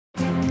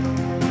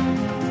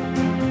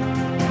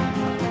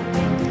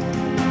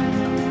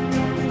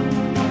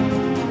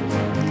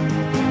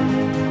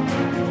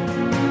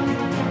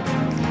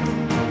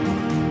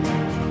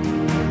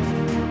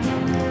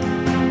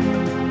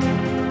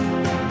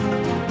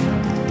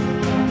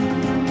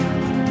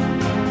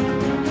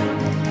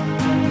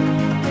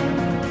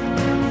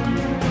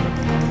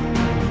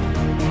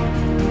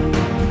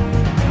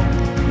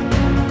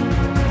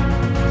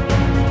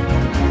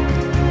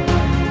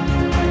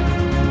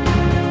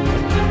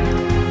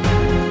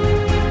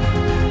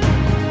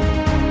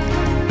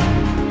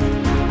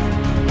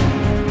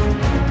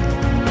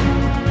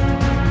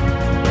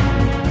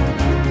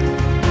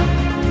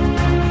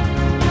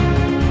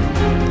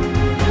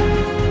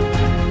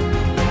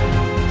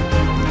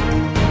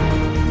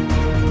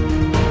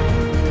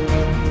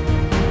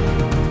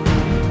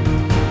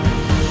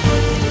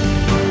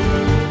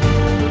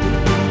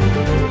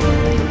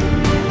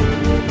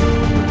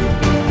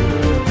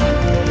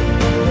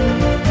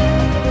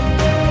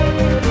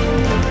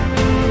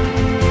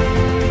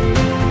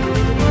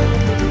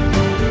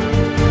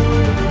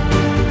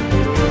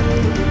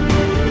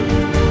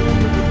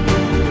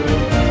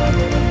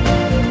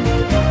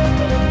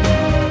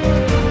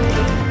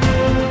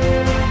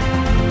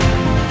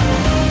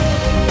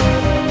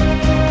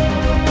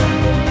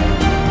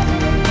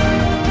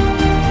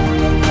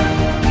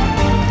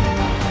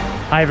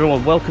Hi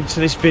everyone, welcome to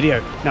this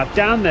video. Now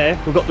down there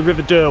we've got the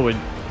River Derwent.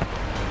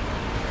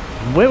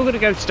 And where we're going to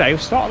go today, we're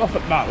starting off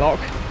at Matlock.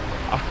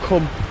 I've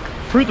come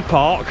through the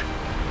park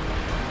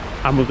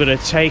and we're going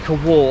to take a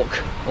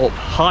walk up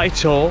High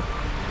Tor,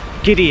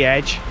 Giddgy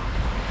Edge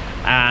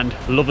and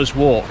Lovers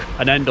Walk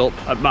and end up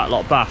at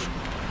Matlock Bath.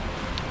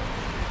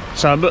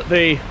 So I'm at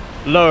the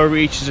lower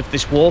reaches of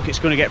this walk. It's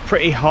going to get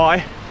pretty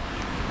high.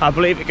 I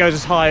believe it goes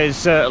as high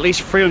as at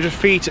least 300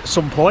 feet at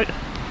some point.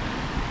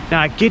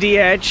 Now Giddgy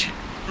Edge,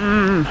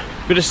 going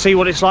to see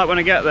what it's like when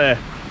I get there.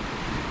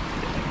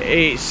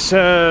 It's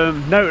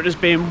noted as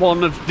being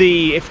one of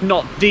the, if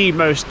not the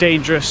most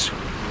dangerous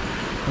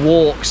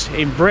walks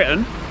in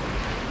Britain,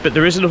 but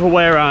there is another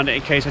way around it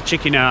in case I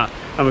chicken out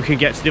and we can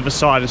get to the other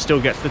side and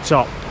still get to the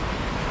top.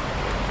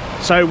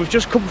 So we've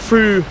just come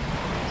through,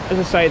 as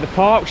I say, the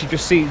park, which you've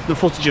just seen the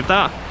footage of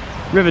that.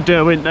 River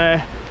Derwent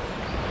there.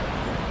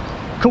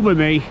 Come with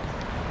me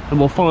and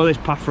we'll follow this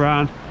path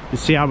around and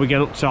see how we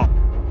get up top.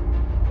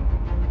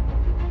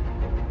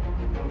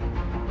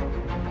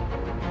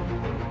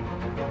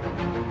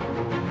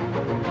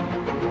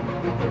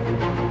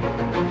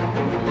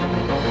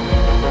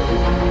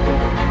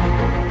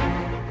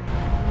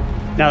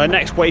 Now the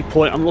next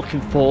waypoint I'm looking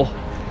for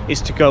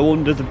is to go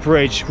under the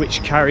bridge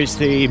which carries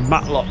the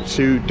Matlock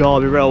to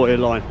Derby railway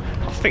line.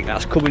 I think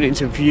that's coming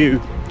into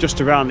view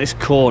just around this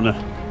corner.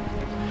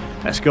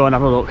 Let's go and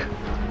have a look.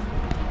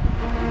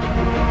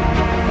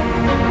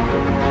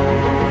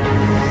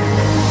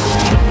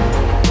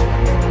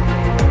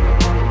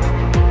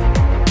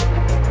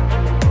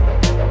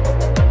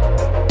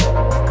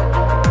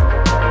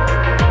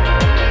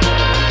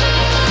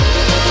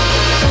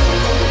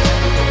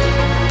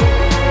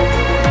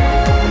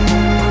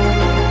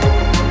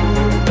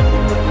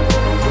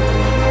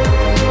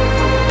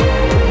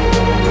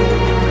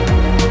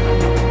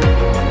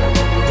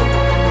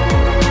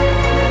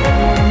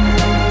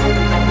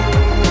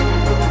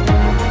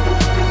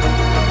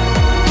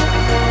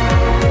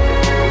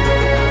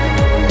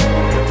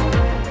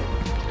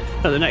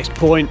 At the next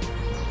point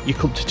you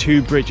come to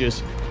two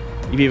bridges.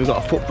 You've either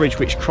got a footbridge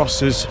which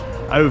crosses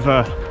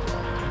over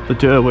the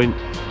Derwent,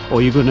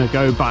 or you're going to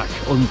go back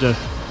under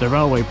the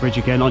railway bridge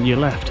again on your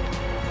left,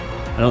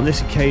 and on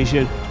this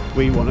occasion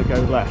we want to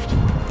go left.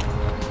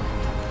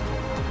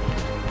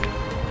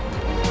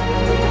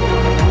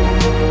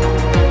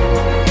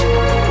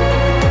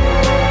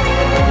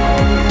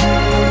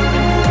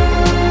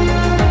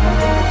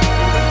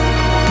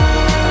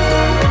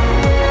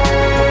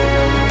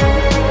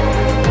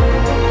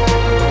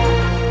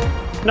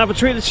 Now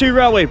between the two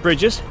railway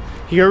bridges,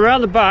 you go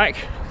around the back,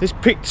 there's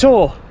High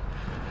Tor,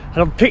 and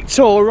on High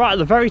Tor, right at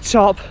the very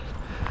top,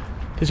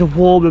 there's a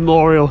war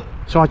memorial,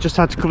 so I just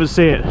had to come and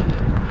see it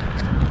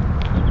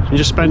and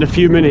just spend a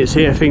few minutes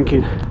here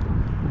thinking.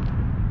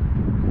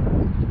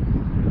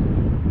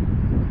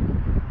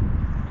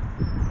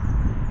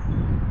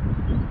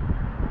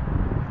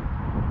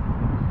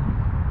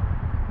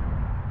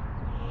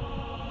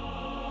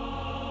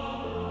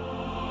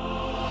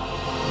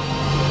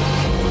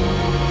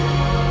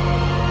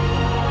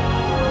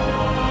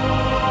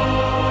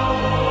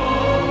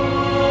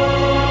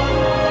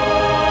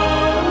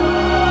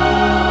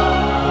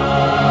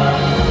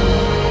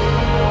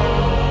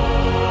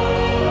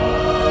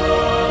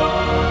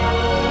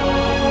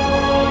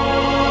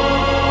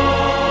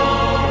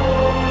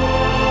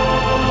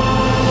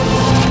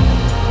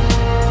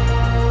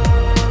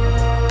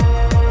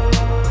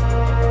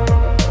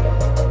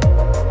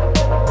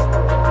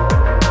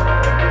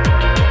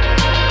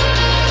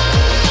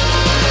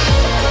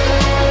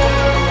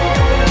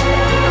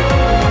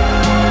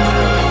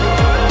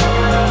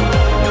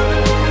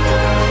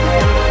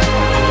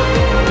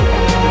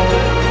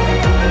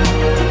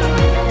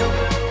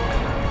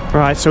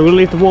 Right, so we'll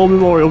leave the war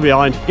memorial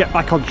behind, get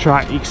back on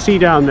track. You can see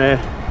down there,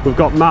 we've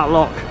got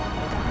Matlock.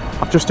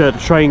 I've just heard a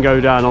train go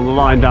down on the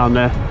line down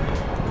there.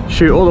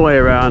 Shoot all the way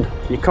around.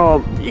 You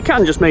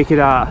can just make it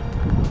out.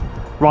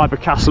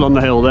 Ryber Castle on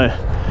the hill there.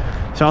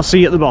 So I'll see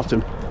you at the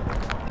bottom.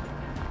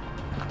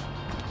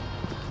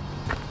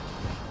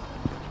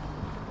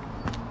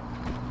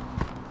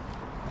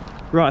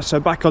 Right, so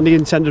back on the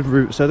intended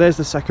route. So there's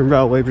the second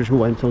railway bridge we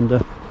went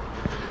under.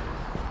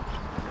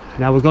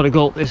 Now we've got to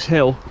go up this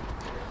hill.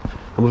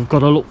 And we've got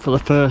to look for the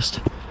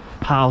first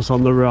house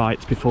on the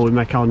right before we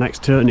make our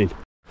next turning.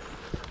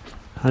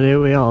 And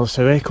here we are,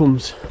 so here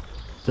comes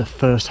the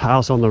first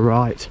house on the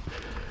right,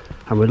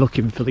 and we're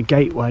looking for the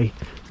gateway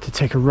to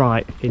take a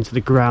right into the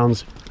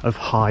grounds of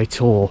High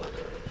Tor.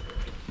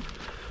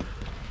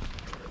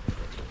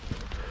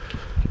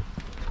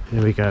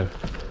 Here we go.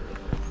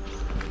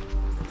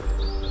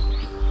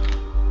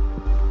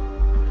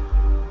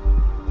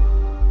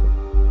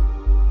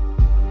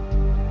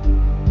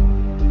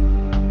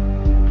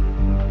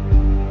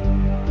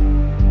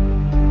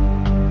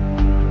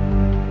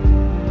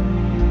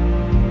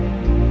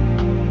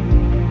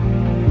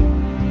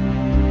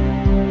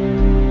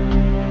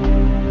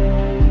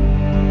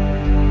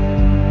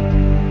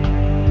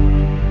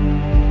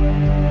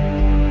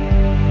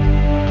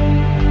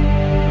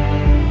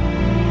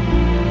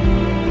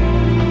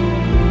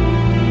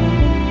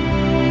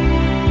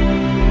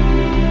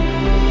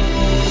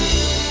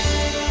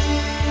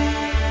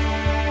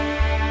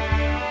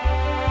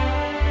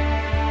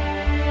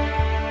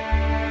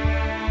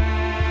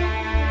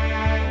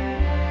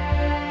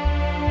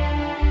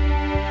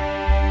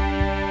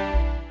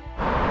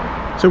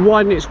 to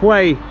widen its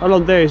way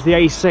along there is the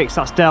A6,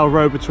 that's Dale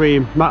Road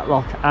between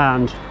Matlock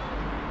and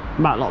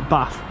Matlock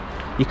Bath.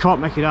 You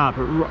can't make it out,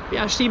 but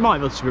actually you might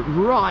be able to, but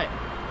right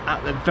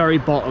at the very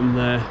bottom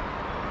there,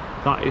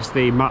 that is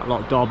the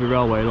Matlock Derby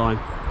railway line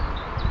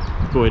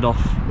going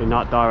off in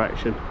that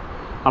direction.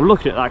 I'm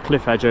looking at that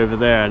cliff edge over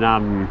there and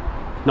I'm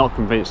not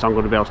convinced I'm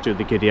going to be able to do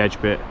the Giddgy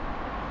Edge bit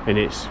in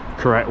its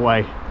correct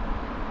way.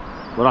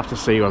 We'll have to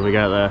see when we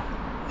get there.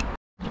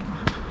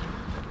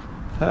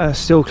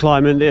 Still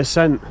climbing the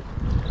ascent.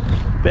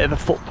 Bit of a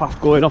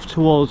footpath going off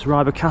towards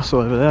Ryber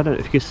Castle over there. I don't know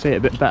if you can see it a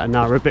bit better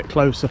now, we're a bit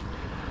closer.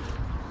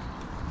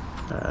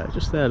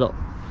 Just there, look.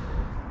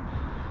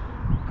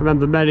 I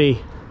remember many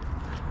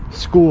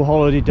school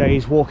holiday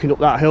days walking up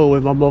that hill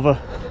with my mother,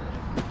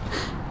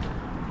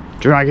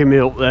 dragging me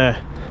up there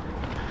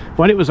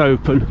when it was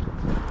open.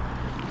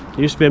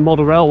 There used to be a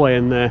model railway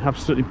in there,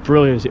 absolutely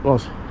brilliant it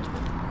was.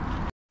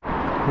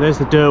 There's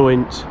the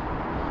Derwents,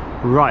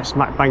 right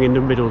smack bang in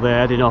the middle there,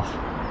 heading off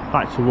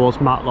back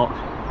towards Matlock.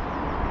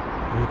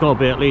 We've got to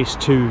be at least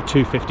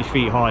 250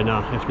 feet high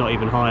now, if not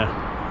even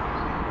higher.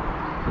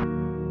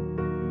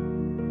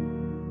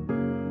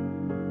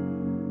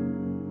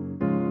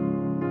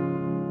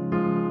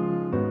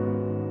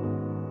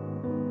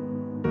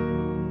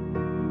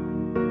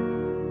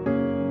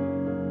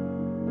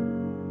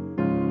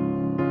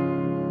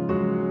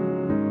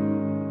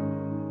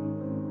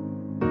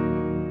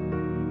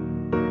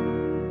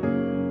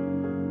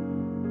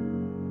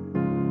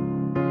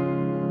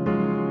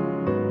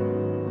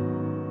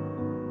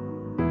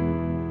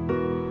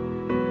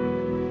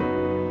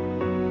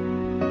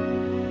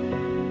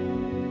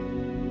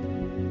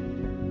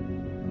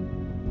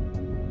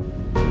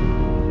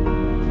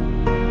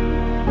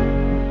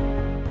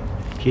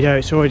 You know,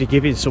 it's already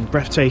giving some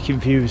breathtaking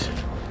views.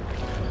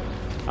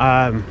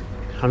 I'm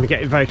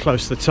getting very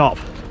close to the top,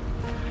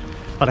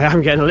 but I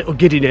am getting a little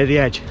giddy near the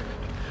edge.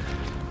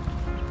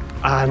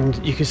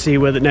 And you can see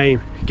where the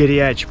name Giddgy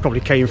Edge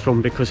probably came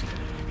from, because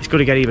it's going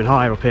to get even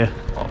higher up here.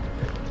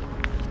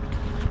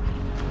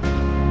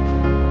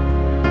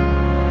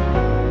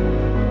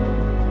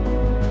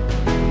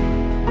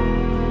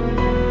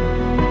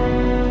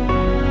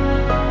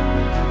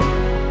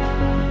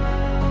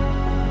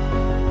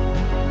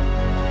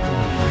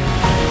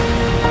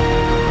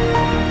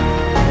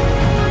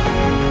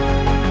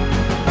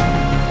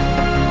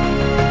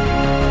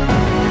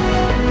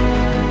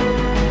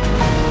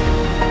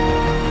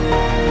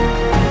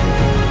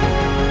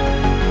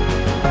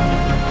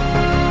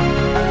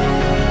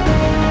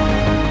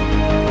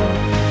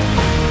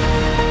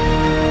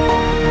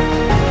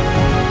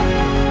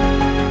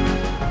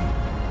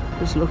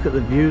 Look at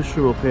the views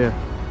from up here.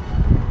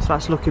 So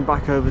that's looking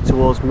back over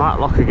towards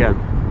Matlock again.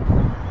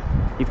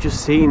 You've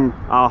just seen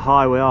how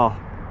high we are.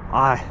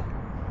 I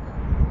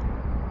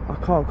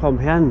can't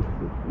comprehend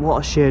what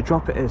a sheer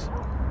drop it is.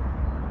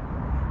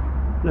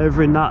 And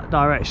over in that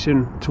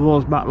direction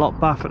towards Matlock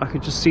Bath, I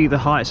could just see the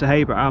Heights of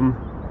Abraham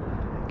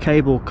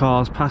cable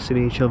cars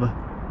passing each other.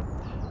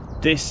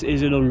 This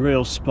is an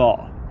unreal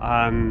spot,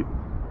 and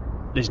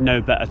there's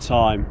no better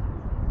time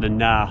than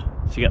now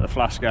to get the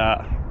flask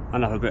out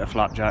and have a bit of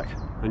flapjack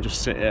and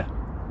just sit here.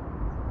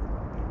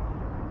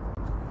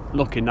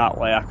 Looking that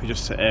way, I could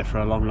just sit here for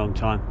a long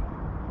time.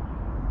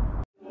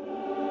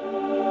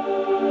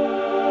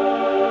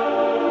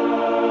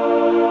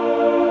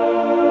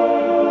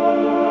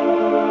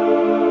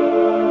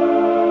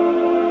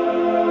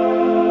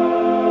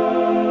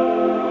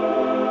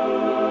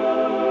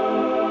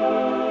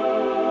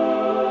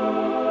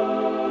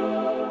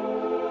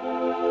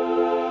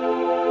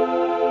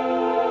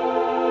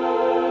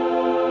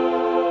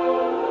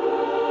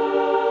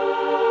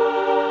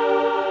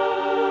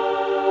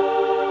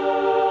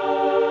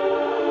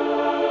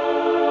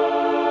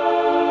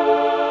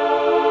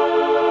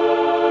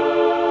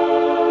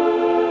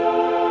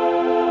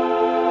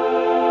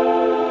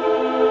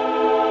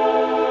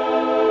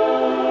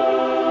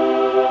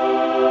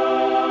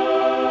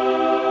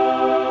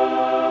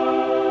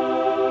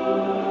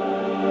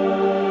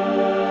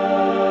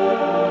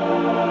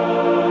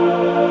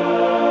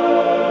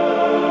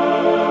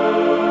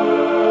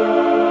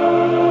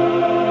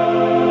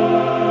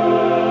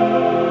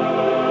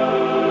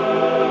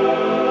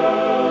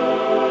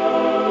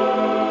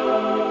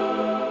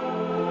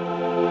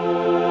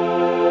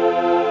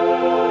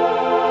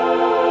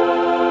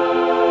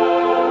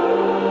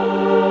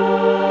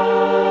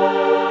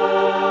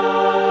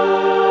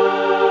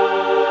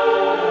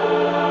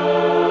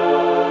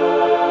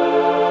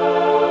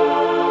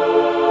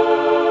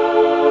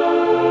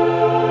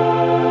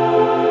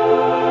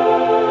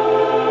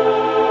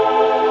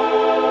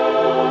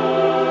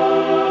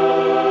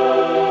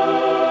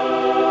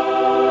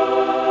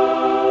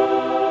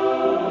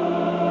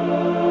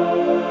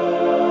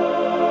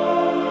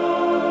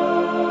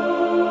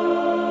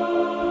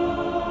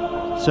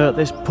 So at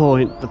this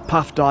point the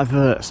path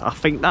diverts. I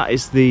think that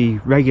is the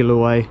regular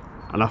way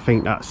and I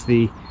think that's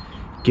the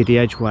Giddgy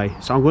Edge way.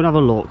 So I'm going to have a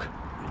look.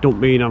 Don't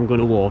mean I'm going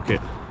to walk it.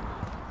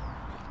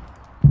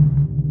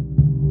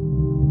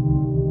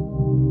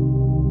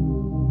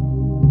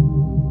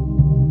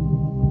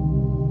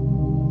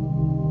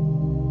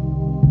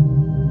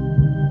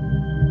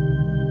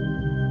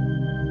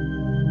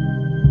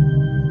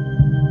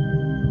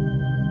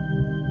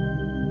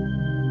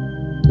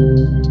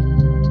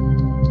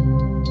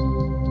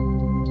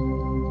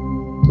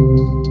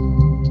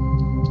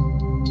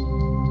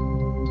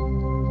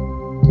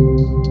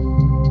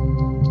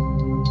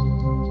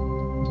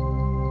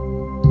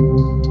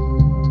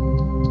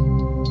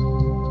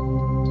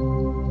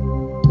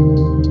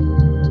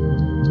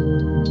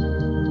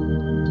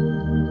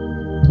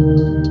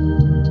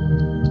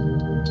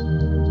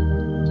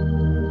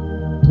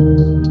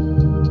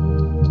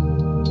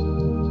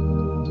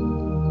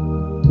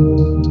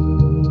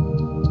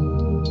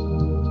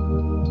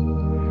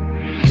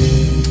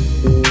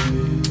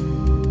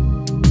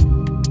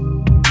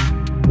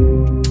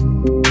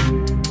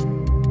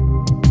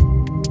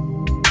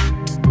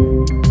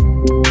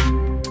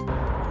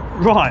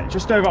 Right,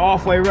 just over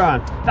halfway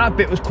round. That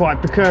bit was quite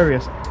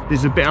precarious.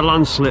 There's a bit of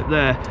landslip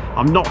there.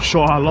 I'm not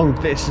sure how long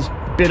this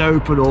has been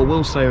open or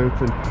will stay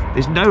open.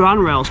 There's no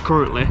handrails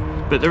currently,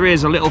 but there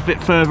is a little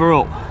bit further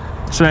up.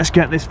 So let's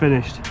get this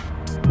finished.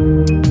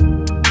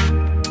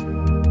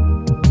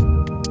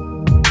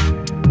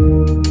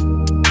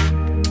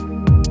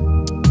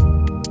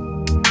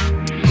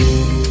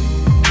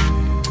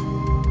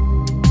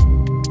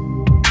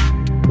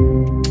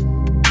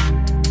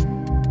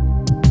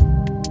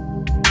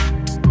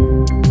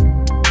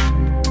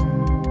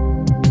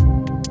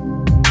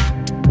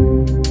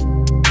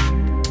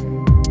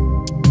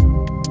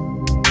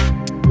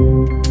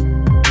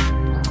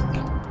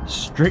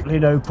 Strictly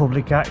no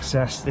public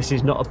access. This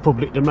is not a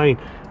public domain.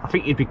 I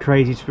think you'd be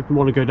crazy to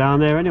want to go down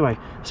there anyway.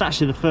 It's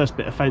actually the first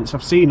bit of fence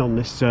I've seen on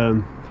this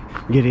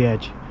Giddgy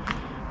Edge.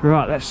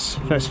 Right,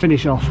 let's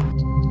finish off.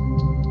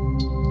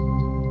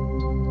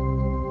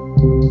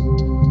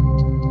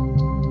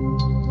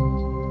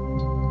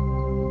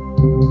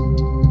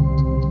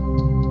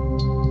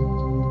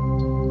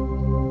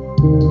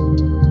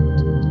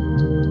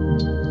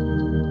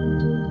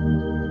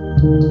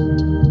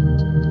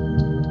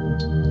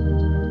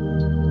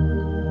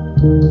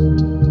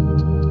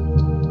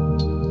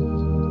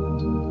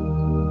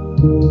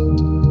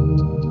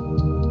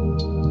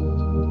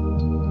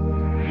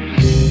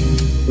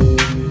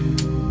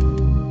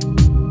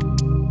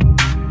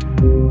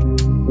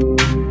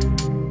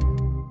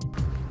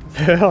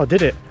 I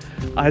did it.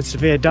 I had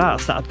severe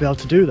doubts that I'd be able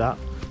to do that.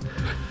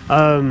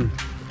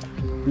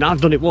 Now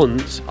I've done it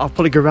once, I'll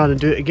probably go around and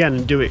do it again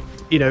and do it,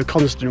 you know,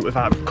 constant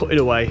without cutting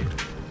away,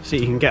 so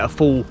you can get a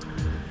full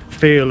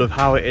feel of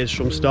how it is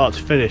from start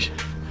to finish.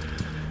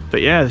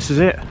 But yeah, this is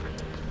it.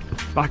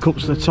 Back up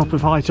to the top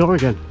of High Tor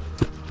again.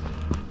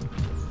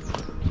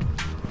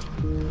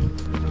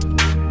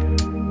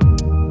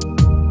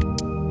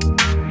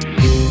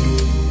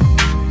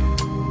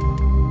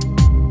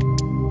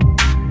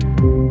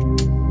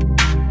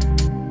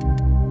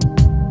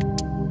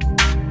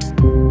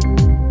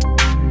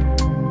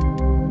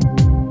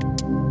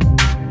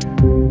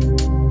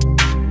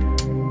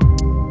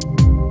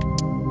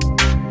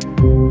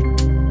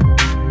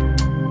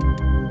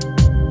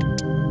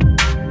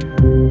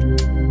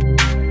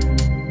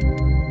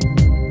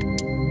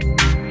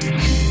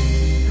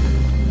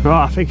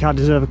 Right, I think I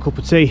deserve a cup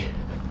of tea,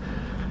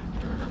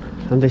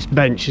 and this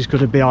bench is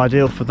going to be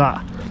ideal for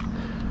that.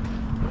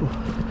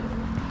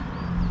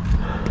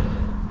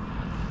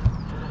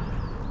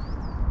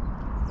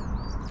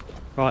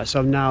 Right,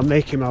 so I'm now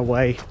making my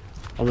way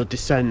on the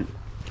descent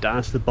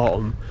down to the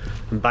bottom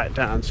and back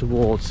down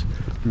towards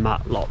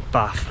Matlock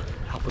Bath.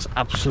 That was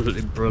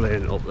absolutely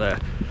brilliant up there.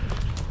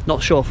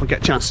 Not sure if we'll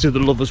get a chance to do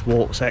the Lovers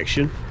Walk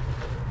section.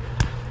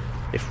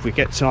 If we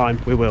get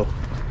time, we will.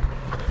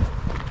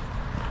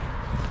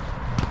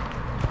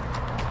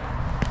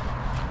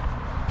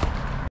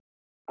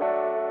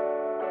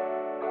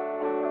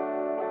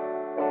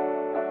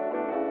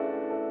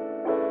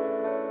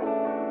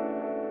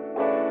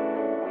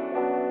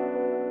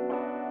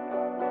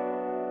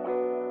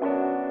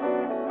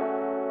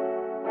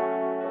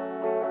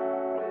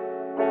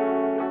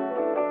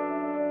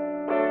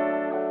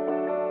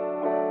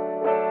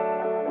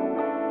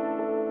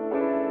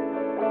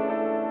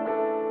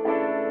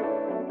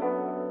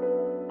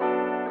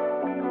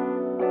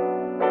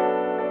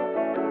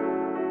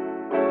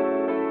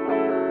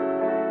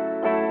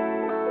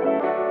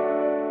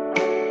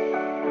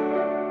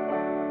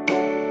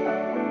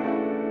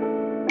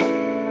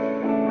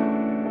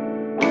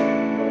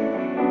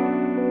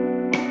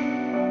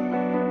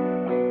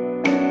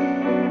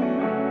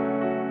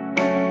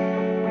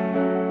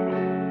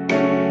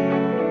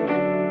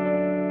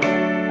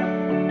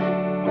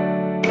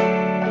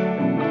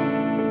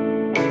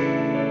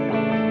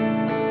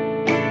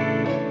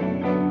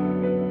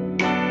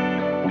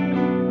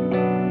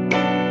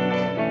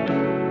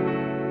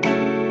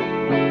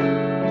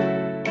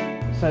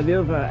 So the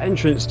other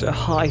entrance to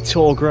High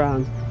Tor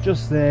ground,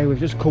 just there, we've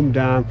just come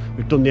down,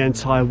 we've done the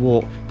entire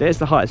walk. There's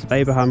the Heights of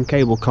Abraham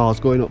cable cars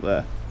going up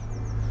there.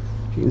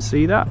 You can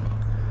see that.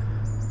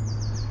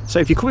 So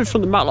if you're coming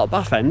from the Matlock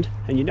Bath end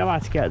and you know how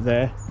to get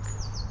there,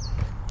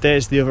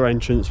 there's the other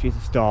entrance for you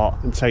to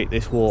start and take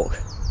this walk.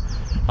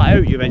 I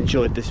hope you've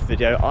enjoyed this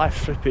video.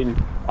 I've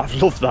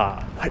loved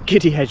that. That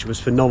Giddgy Edge was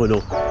phenomenal.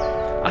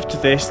 After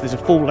this, there's a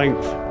full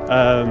length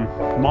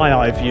my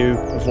eye view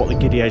of what the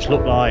Giddgy Edge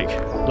looked like.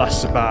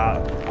 Lasts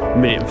about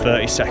 1 minute and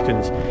 30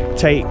 seconds.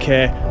 Take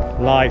care,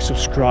 like,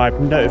 subscribe,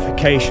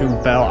 notification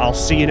bell. I'll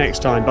see you next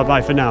time. Bye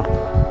bye for now.